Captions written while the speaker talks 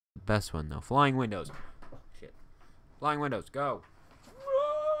Best one though. Flying windows. Shit. Flying windows. Go.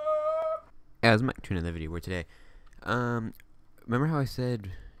 As my tune in the video where today. Remember how I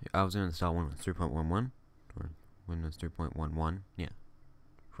said I was gonna install Windows 3.11 or Windows 3.11? Yeah.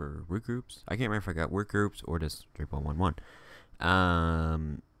 For work groups. I can't remember if I got work groups or just 3.11.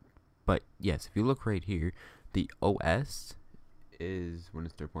 But yes, if you look right here, the OS is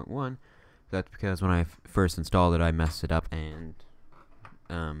Windows 3.1. That's because when I first installed it, I messed it up and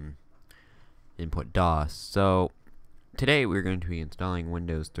input DOS. So today we're going to be installing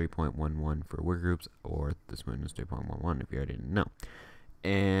Windows 3.11 for workgroups, or this Windows 3.11 if you already didn't know.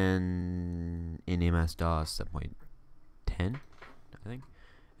 And in MS-DOS 7.10, I think.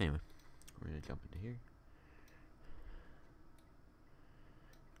 Anyway, we're going to jump into here.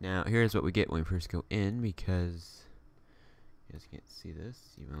 Now, here's what we get when we first go in, because you guys can't see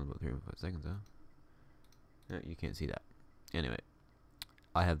this, even about 3 or 4 seconds though. No, you can't see that. Anyway,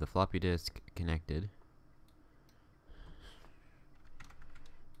 I have the floppy disk connected.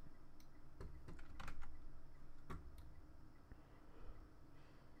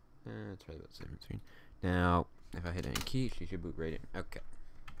 That's right about the same screen. Now, if I hit any key, she should boot right in. Okay.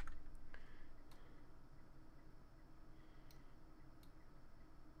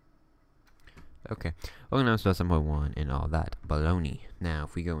 Okay. Well, now it's 7.1 and all that baloney. Now,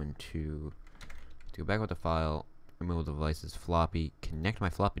 if we go into, let's go back with the file, remove the device's floppy, connect my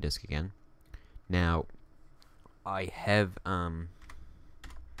floppy disk again. Now, I have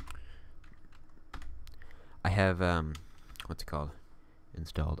what's it called?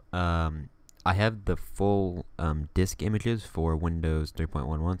 Installed. I have the full disk images for Windows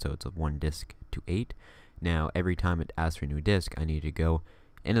 3.11, so it's a 1 disk to 8. Now, every time it asks for a new disk, I need to go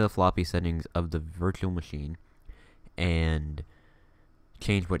into the floppy settings of the virtual machine and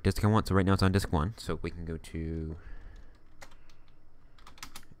change what disk I want. So right now it's on disk 1, so we can go to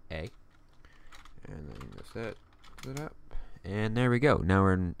A, and then set it up, and there we go. Now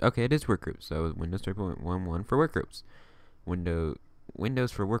we're in, okay, it is workgroups, so Windows 3.11 for workgroups.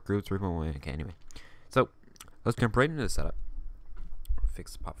 Windows for workgroups 3.1. Okay, anyway, so let's jump right into the setup.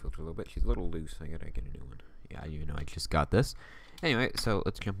 Fix the pop filter a little bit. She's a little loose. I gotta get a new one. Yeah, you know, I just got this. Anyway, so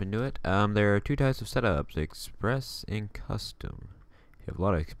let's jump into it. There are 2 types of setups: Express and Custom. If you have a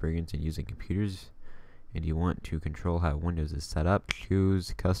lot of experience in using computers and you want to control how Windows is set up,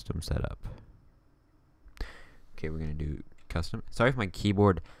 choose Custom Setup. Okay, we're gonna do Custom. Sorry if my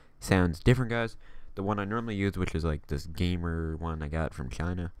keyboard sounds different, guys. The one I normally use, which is like this gamer one I got from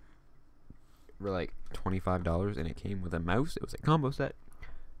China, were like $25, and it came with a mouse. It was a combo set.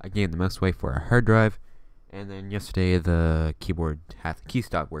 I gave the mouse away for a hard drive, and then yesterday the keyboard, half the key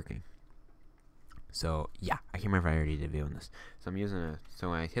stopped working. So yeah, I can't remember if I already did a video on this. So I'm using a,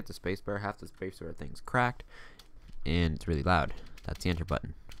 so when I hit the spacebar, half the spacebar thing's cracked, and it's really loud. That's the enter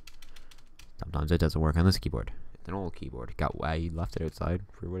button. Sometimes it doesn't work on this keyboard. It's an old keyboard. I left it outside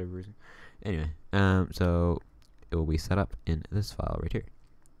for whatever reason. Anyway, so it will be set up in this file right here.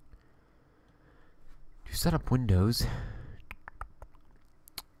 To set up Windows,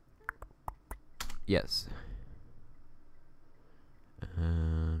 yes.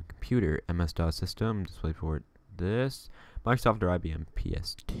 Computer, MS-DOS system, DisplayPort, this. Microsoft or IBM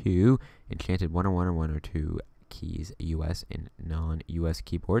PS2, Enchanted 101 or 102 keys, US and non-US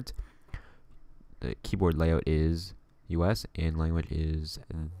keyboards. The keyboard layout is US and language is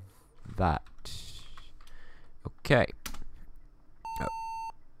that. Okay. Oh.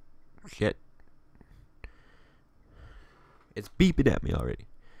 Shit. It's beeping at me already.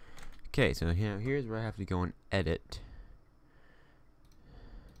 Okay, so here's where I have to go and edit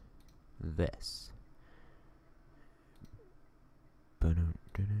this.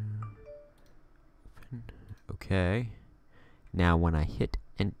 Okay. Now when I hit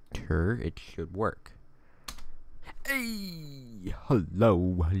enter, it should work. Hey!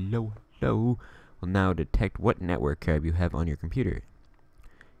 Hello, hello, hello. Will now detect what network card you have on your computer.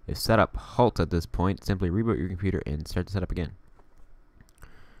 If setup halts at this point, simply reboot your computer and start the setup again.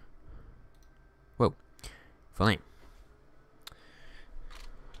 Whoa. Full name.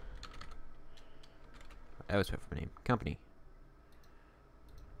 That was my name. Company.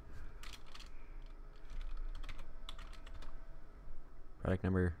 Product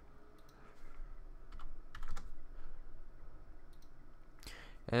number.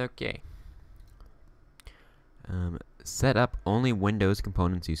 Okay. Set up only Windows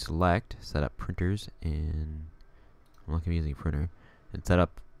components you select. Set up printers and I'm not using a printer. And set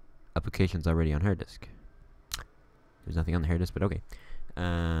up applications already on hard disk. There's nothing on the hard disk, but okay.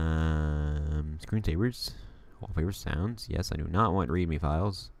 Screensavers, wallpapers, sounds. Yes, I do not want README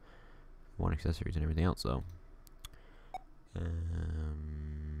files. I want accessories and everything else, though.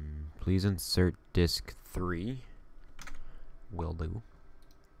 Please insert disk 3. Will do.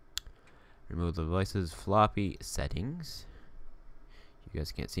 Remove the device's floppy settings. You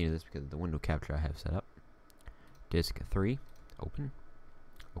guys can't see this because of the window capture I have set up. Disk 3. Open.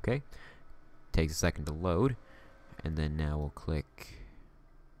 Okay. Takes a second to load. And then now we'll click.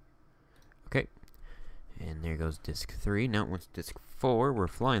 Okay. And there goes disk 3. Now once disk 4, we're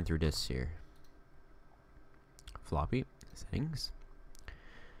flying through disks here. Floppy settings.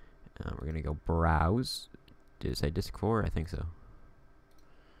 We're gonna go browse. Did it say disk 4? I think so.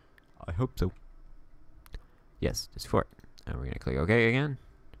 I hope so. Yes, disk 4. And we're gonna click OK again.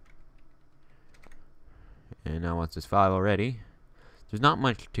 And now once this file already. There's not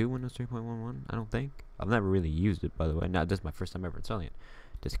much to Windows 3.11, I don't think. I've never really used it, by the way. Now this is my first time ever installing it.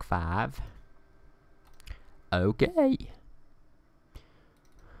 Disk 5. Okay.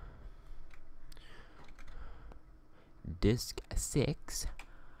 Disk 6.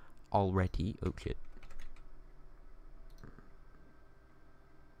 Already. Oh shit.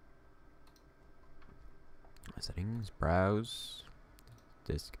 Settings. Browse.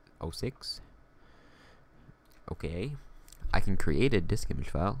 Disk 06. Okay. I can create a disk image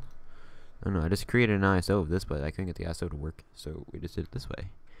file. Oh no, I just created an ISO of this, but I couldn't get the ISO to work, so we just did it this way.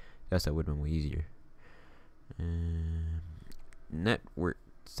 Guess that would have been way easier. Network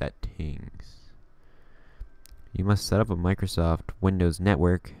settings. You must set up a Microsoft Windows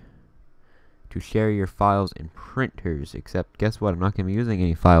network to share your files and printers. Except, guess what? I'm not going to be using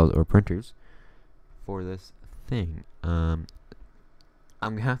any files or printers for this thing. I'm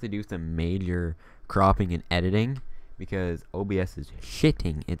going to have to do some major cropping and editing because OBS is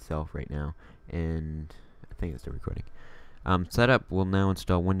shitting itself right now. And I think it's still recording. Setup will now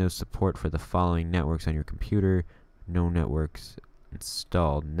install Windows support for the following networks on your computer. No networks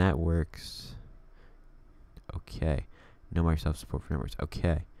installed. Networks. Okay. No Microsoft support for networks.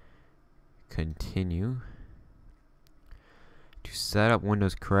 Okay. Continue. To set up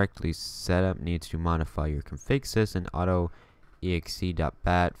Windows correctly, setup needs to modify your config sys and auto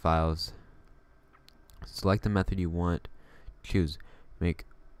exe.bat files. Select the method you want. Choose make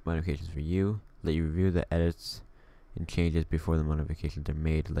modifications for you. Let you review the edits and changes before the modifications are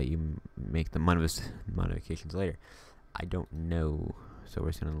made. Let you make the modifications later. I don't know, so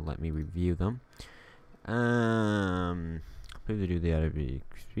we're just gonna let me review them. Please do the other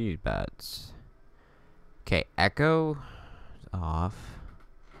speed bats. Okay, echo is off.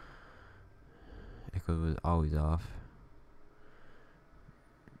 Echo was always off.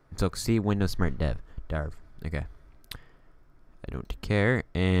 So see Windows Smart Darv. Okay. I don't care.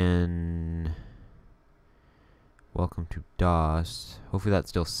 And welcome to DOS. Hopefully that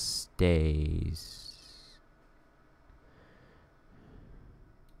still stays.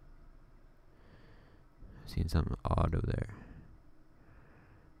 Seen something odd over there.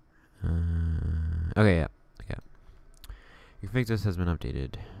 Okay, yeah. Okay. Config sys has been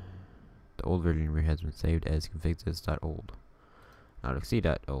updated. The old version has been saved as configsys.old. Not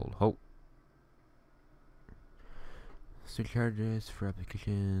exceed.old. Hope. Search charges for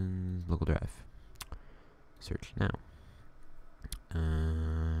applications. Local drive. Search now.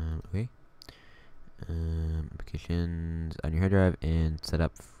 Okay. Applications on your hard drive and set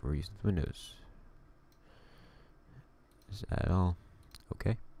up for use with Windows. Is that all?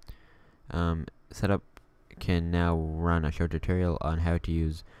 Okay. Setup can now run a short tutorial on how to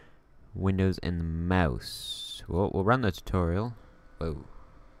use Windows and the mouse. We'll run the tutorial. Whoa.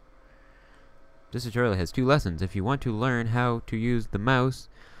 This tutorial has 2 lessons. If you want to learn how to use the mouse,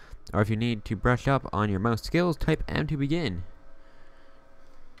 or if you need to brush up on your mouse skills, type M to begin.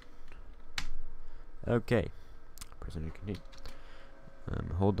 Okay. Press enter to continue.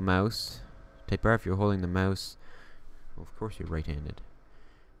 Hold the mouse. Type R if you're holding the mouse. Well, of course you're right-handed.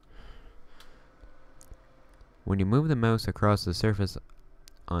 When you move the mouse across the surface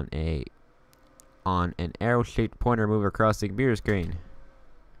on an arrow-shaped pointer, move across the computer screen.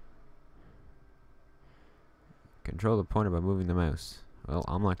 Control the pointer by moving the mouse. Well,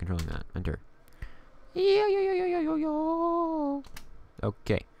 I'm not controlling that. Enter.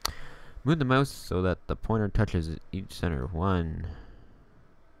 Okay. Move the mouse so that the pointer touches each center. 1.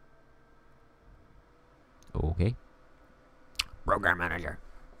 Okay. Program Manager.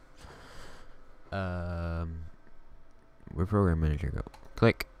 Where Program Manager go?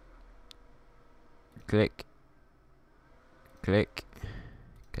 Click. Click. Click.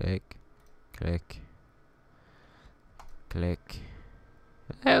 Click. Click. Click.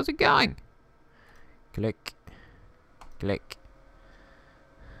 How's it going? Click. Click.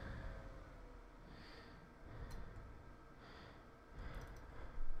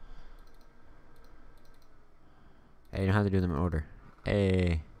 Hey, you don't have to do them in order.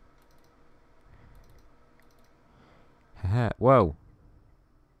 Hey. Whoa.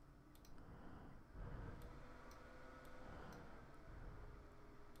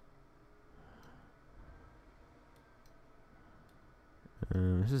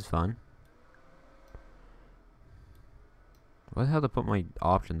 This is fun. Why the hell did I put my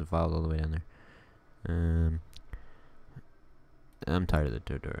options files all the way down there? I'm tired of the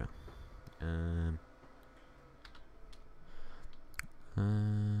tutorial.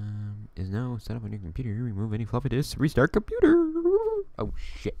 Is now set up on your computer. Remove any floppy disks. Restart computer. Oh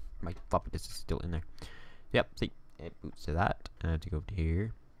shit, my floppy disk is still in there. Yep, see, it boots to that. I have to go to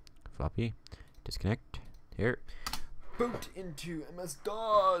here. Floppy, disconnect. Here. Boot into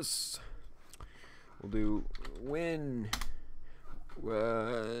MS-DOS. We'll do win.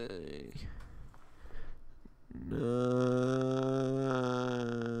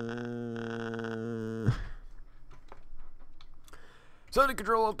 So to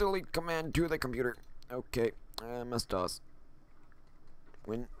control alt delete command to the computer. Okay, MS-DOS.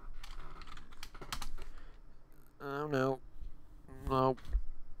 Win. Oh no. No.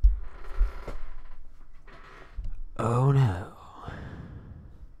 Oh no.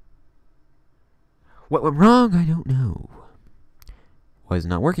 What went wrong? I don't know. Why is it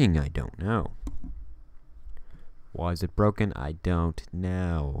not working? I don't know. Why is it broken? I don't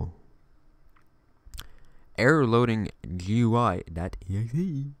know. Error loading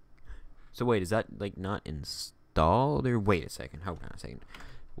GUI.exe. So wait, is that like not installed? Or wait a second. Hold on a second.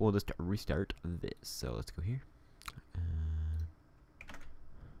 We'll just restart this. So let's go here.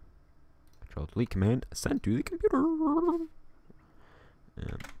 Control delete command sent to the computer.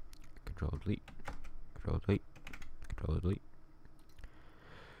 Control delete. Control delete. Control delete.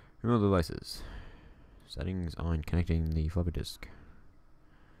 Remove devices. Settings on connecting the floppy disk.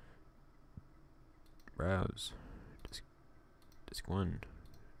 Browse. Disk 1.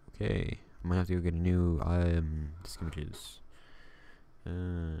 Okay. I might have to go get a new disk images.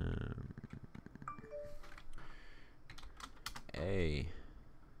 A.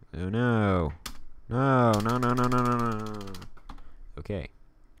 Oh no. No, no, no, no, no, no, no. Okay.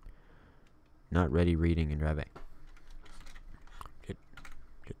 Not ready reading and driving. Shit.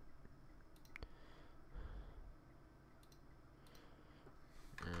 Shit.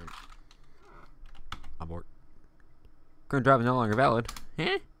 Abort. Current drive is no longer valid.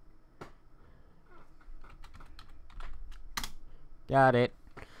 Huh? Got it.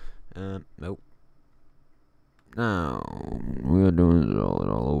 Nope. No, we are doing it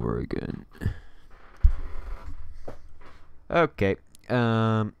all over again. Okay.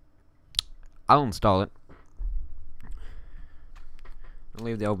 I'll install it. I'll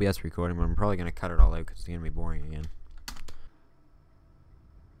leave the OBS recording, but I'm probably gonna cut it all out because it's gonna be boring again.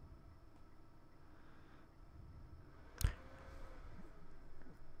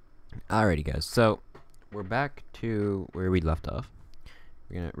 Alrighty, guys. So we're back to where we left off.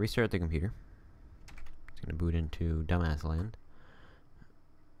 We're gonna restart the computer. It's gonna boot into dumbass land.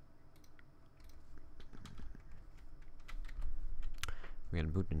 We're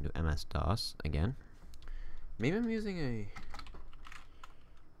gonna boot into MS-DOS again. Maybe I'm using a...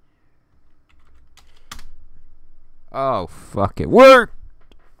 Oh, fuck it. Work!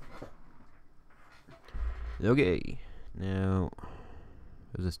 Okay. Now,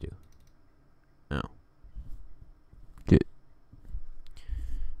 what does this do? Oh. Good.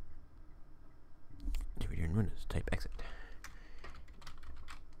 Computer in Windows. Type exit.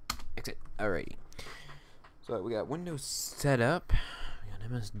 Exit. Alrighty. So we got Windows set up. We got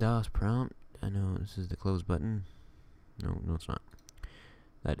MS-DOS prompt. I know this is the close button. No, it's not.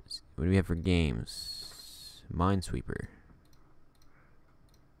 That is. What do we have for games? Minesweeper.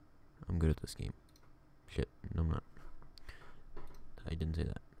 I'm good at this game. Shit. No, I'm not. I didn't say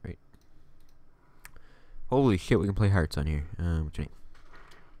that. Right. Holy shit, we can play hearts on here. What's your name?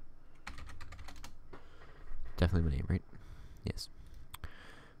 Definitely my name, right? Yes.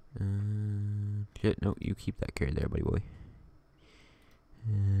 Shit, no, you keep that carrot there, buddy boy.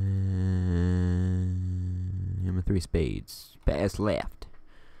 Number 3 spades. Pass left.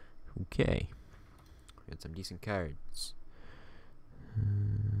 Okay. Got some decent cards.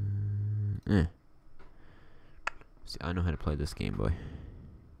 See, I know how to play this game, boy.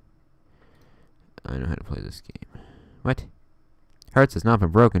 I know how to play this game. What? Hearts has not been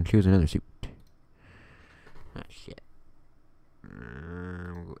broken. Choose another suit. Ah, shit.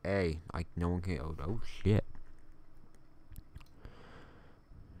 Hey, no one can. Oh, shit.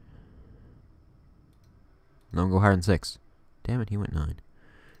 No one go higher than 6. Damn it, he went 9.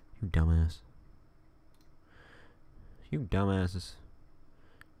 You dumbass. You dumbasses.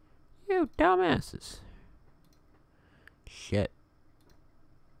 You dumbasses. Shit.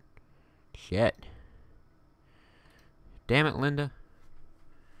 Shit. Damn it, Linda.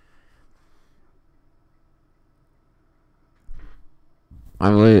 I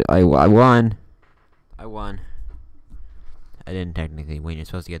won. I won. I didn't technically win. You're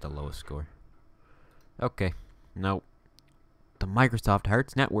supposed to get the lowest score. Okay. Nope. The Microsoft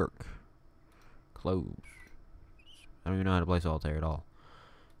Hearts Network. Close. I don't even know how to play solitaire at all.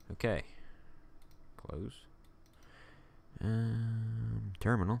 Okay. Close.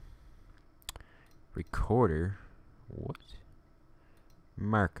 Terminal. Recorder. What?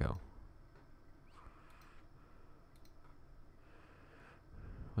 Marco.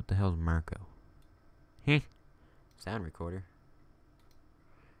 What the hell's Marco? Heh. Sound recorder.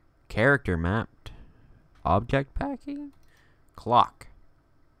 Character mapped. Object packing. Clock.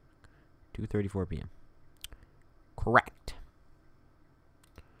 2:34 p.m. Correct.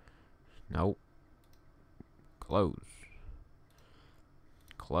 Nope. Close.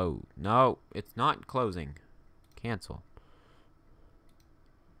 Close. No, it's not closing. Cancel.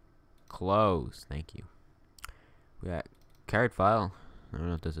 Close. Thank you. We got card file. I don't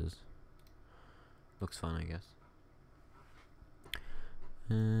know what this is. Looks fun, I guess.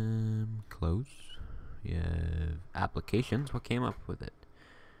 Close. We have applications. What came up with it?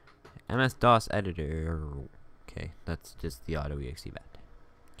 MS-DOS editor. Okay, that's just the auto-exe bat.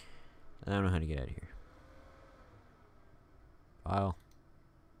 I don't know how to get out of here. File.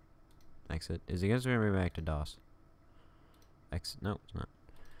 Exit. Is it going to bring me back to DOS? Exit. No, it's not.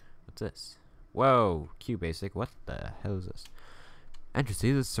 What's this? Whoa. QBasic. What the hell is this? Enter.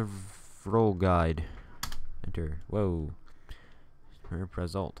 See the server guide. Enter. Whoa.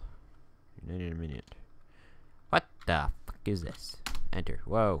 Result. In a minute. What the fuck is this? Enter.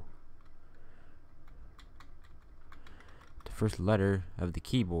 Whoa. The first letter of the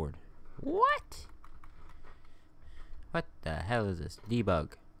keyboard. What? What the hell is this?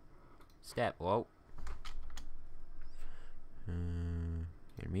 Debug. Step. Whoa.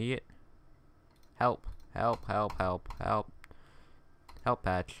 Intermediate. Help. Help. Help. Help. Help. Help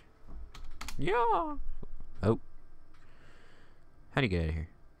patch. Yeah. Oh. How do you get out of here?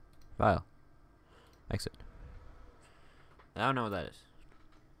 File. Exit. I don't know what that is.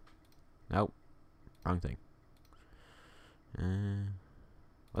 Nope. Wrong thing.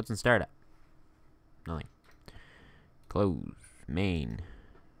 What's in startup? Nothing. Close. Main.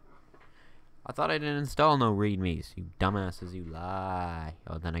 I thought I didn't install no readmes. You dumbasses, you lie.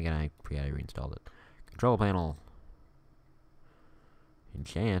 Oh, then again, I forgot I reinstalled it. Control panel.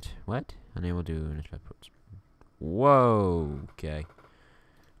 Enchant. What? Unable to initialize puts. Whoa. Okay.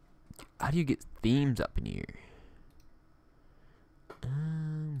 How do you get themes up in here?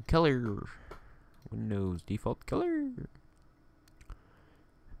 Color. Windows default color.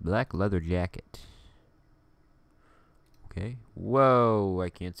 Black leather jacket. Okay. Whoa. I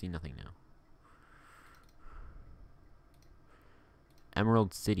can't see nothing now.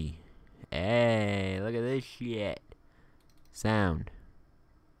 Emerald City. Hey, look at this shit. Sound.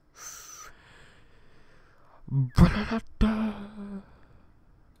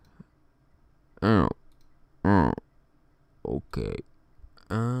 Okay.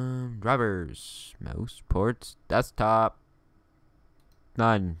 Drivers, mouse, ports, desktop.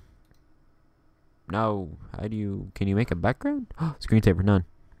 None. No. How do you? Can you make a background? Screensaver, none.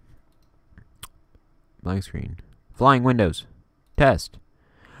 Blank screen. Flying windows. Test.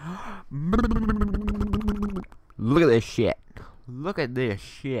 Look at this shit. Look at this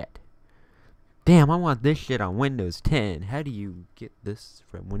shit. Damn, I want this shit on Windows 10. How do you get this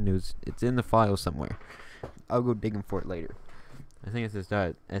from Windows? It's in the file somewhere. I'll go digging for it later. I think it's this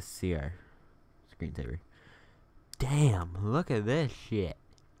 .scr. Screensaver. Damn, look at this shit.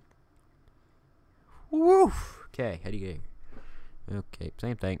 Woof. Okay, how do you get here? Okay,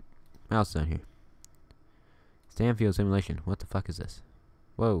 same thing. Mouse down here. Stanfield simulation. What the fuck is this?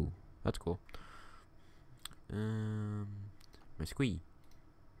 Whoa, that's cool. My squee.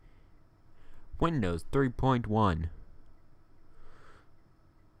 Windows 3.1.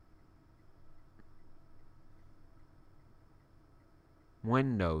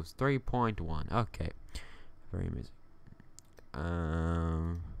 Windows 3.1. Okay. Very amazing.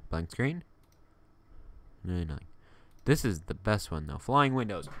 Blank screen. No, nothing. This is the best one though. Flying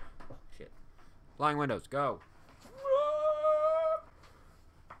windows. Shit. Flying windows. Go.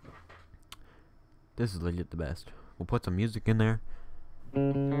 This is legit the best. We'll put some music in there.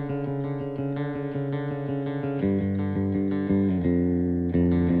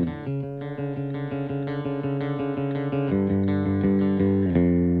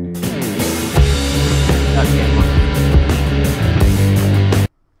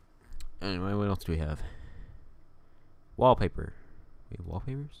 Anyway, what else do we have? Wallpaper. We have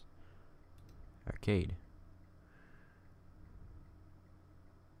wallpapers? Arcade.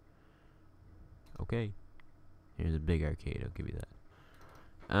 Okay. Here's a big arcade. I'll give you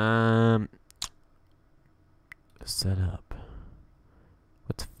that. Set up.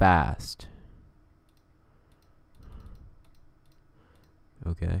 What's fast?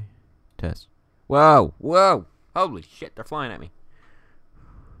 Okay. Test. Whoa! Whoa! Holy shit! They're flying at me.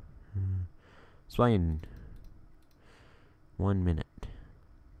 It's flying. 1 minute.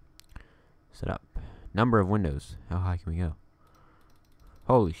 Set up. Number of windows. How high can we go?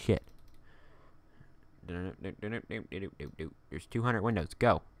 Holy shit. There's 200 windows.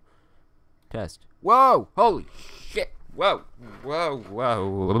 Go. Test. Whoa! Holy shit! Whoa! Whoa!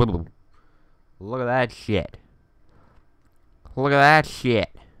 Whoa! Look at that shit. Look at that shit.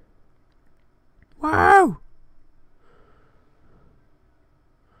 Whoa!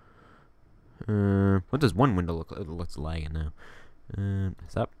 What does one window look like? It looks lagging now.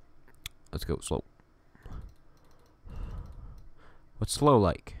 Stop. Let's go slow. What's slow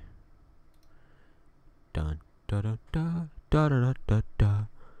like? Dun da da da da da da da.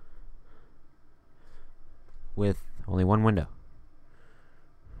 With only one window.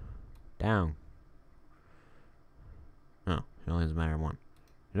 Down. Oh, it only doesn't matter one.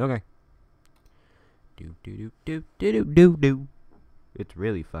 Okay. Do do do do do do do do. It's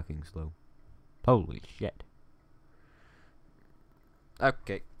really fucking slow. Holy shit.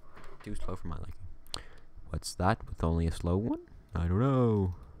 Okay. Too slow for my liking. What's that with only a slow one? I don't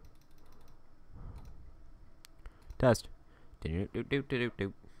know. Test. Do do do do do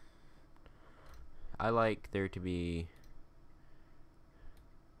do. I like there to be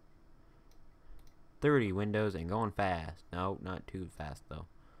 30 windows and going fast. No, not too fast though.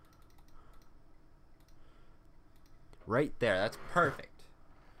 Right there, that's perfect.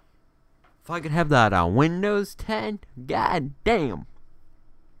 If I could have that on Windows 10, god damn.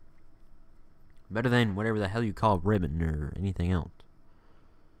 Better than whatever the hell you call ribbon or anything else.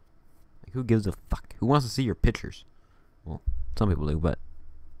 Like, who gives a fuck? Who wants to see your pictures? Well, some people do, but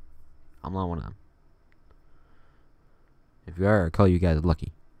I'm not one of them. If you are, I'll call you guys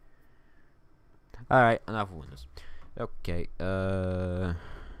lucky. Alright, enough of Windows. Okay,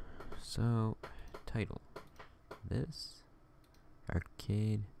 so, title. This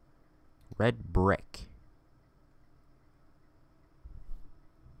arcade red brick.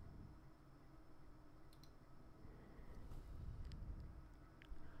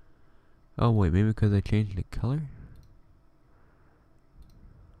 Oh wait, maybe because I changed the color?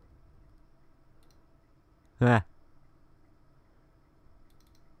 Ah.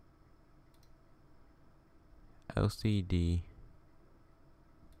 LCD.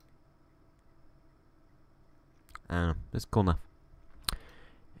 I don't know. That's cool enough.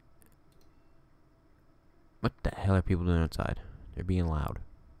 What the hell are people doing outside? They're being loud.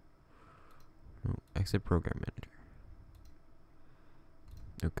 Oh, exit program manager.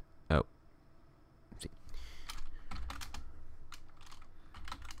 Okay. Oh. Let's see.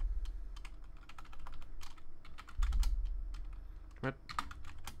 What?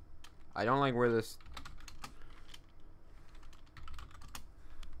 I don't like where this.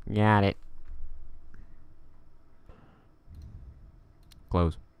 Got it.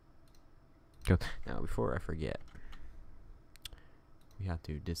 Close. Go. Now, before I forget, we have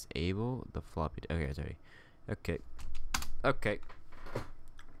to disable the floppy. Okay, it's ready. Okay. Okay.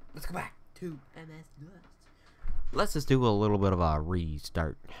 Let's go back to MS-DOS. Let's just do a little bit of a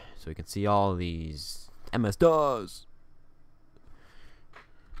restart so we can see all these MS-DOS.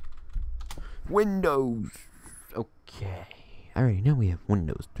 Windows. Okay. I already know we have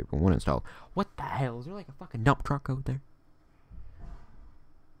Windows 3.1 installed. What the hell? Is there like a fucking dump truck out there?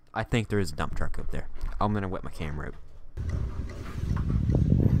 I think there is a dump truck out there. I'm gonna wet my camera out.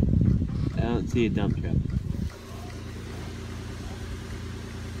 I don't see a dump truck.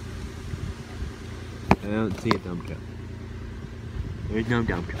 I don't see a dump truck. There's no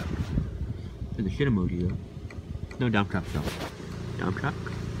dump truck. There's a shit emoji though. No dump truck though. Dump truck?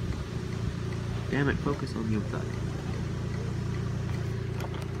 Damn it, focus on the outside.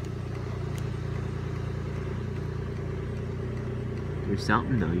 There's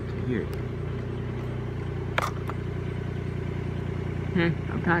something though, you can hear it. Hey,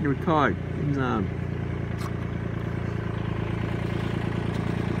 I'm trying to record. Oh.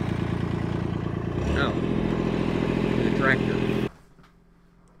 The tractor.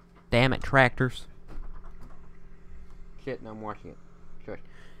 Damn it, tractors. Shit, no, I'm watching it. Sure.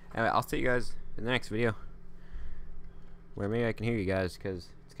 Anyway, I'll see you guys in the next video. Where maybe I can hear you guys, because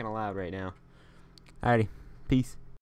it's kind of loud right now. Alrighty. Peace.